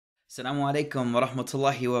Assalamu alaikum wa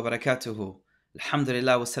rahmatullahi wa barakatuhu.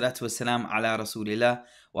 Alhamdulillah wa salatu wa salam ala rasulillah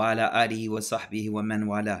wa ala alihi wa sahbihi wa man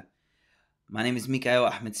wala. My name is Mikael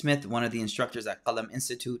Ahmed Smith, one of the instructors at Qalam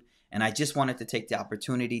Institute, and I just wanted to take the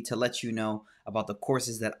opportunity to let you know about the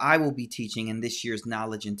courses that I will be teaching in this year's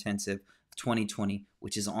Knowledge Intensive 2020,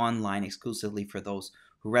 which is online exclusively for those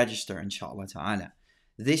who register, inshallah ta'ala.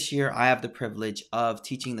 This year, I have the privilege of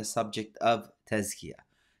teaching the subject of Tazkiyah,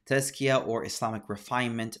 or Islamic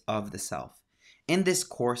refinement of the self. In this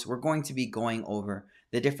course, we're going to be going over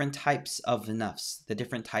the different types of nafs, the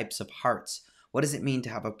different types of hearts. What does it mean to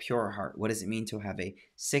have a pure heart? What does it mean to have a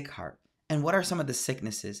sick heart? And what are some of the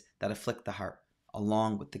sicknesses that afflict the heart,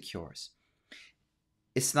 along with the cures?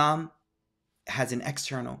 Islam has an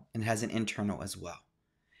external and has an internal as well.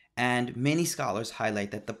 And many scholars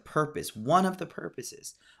highlight that one of the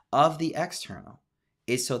purposes of the external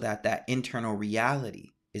is so that that internal reality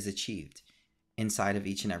is achieved inside of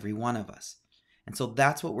each and every one of us. And so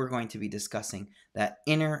that's what we're going to be discussing, that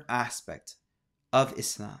inner aspect of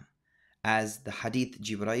Islam. As the hadith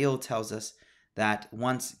Jibreel tells us that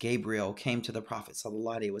once Gabriel came to the Prophet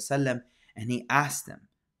ﷺ and he asked him,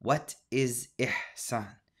 what is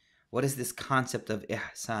ihsan? What is this concept of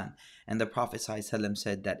ihsan? And the Prophet ﷺ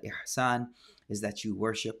said that ihsan is that you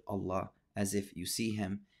worship Allah as if you see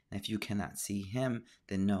him. And if you cannot see him,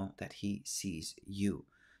 then know that he sees you.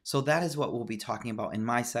 So that is what we'll be talking about in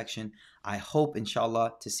my section. I hope,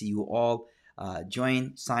 inshallah, to see you all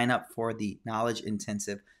sign up for the Knowledge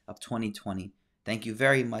Intensive of 2020. Thank you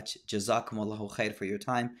very much. Jazakumullahu khair for your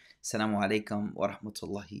time. Assalamu alaikum wa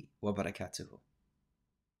rahmatullahi wa barakatuhu.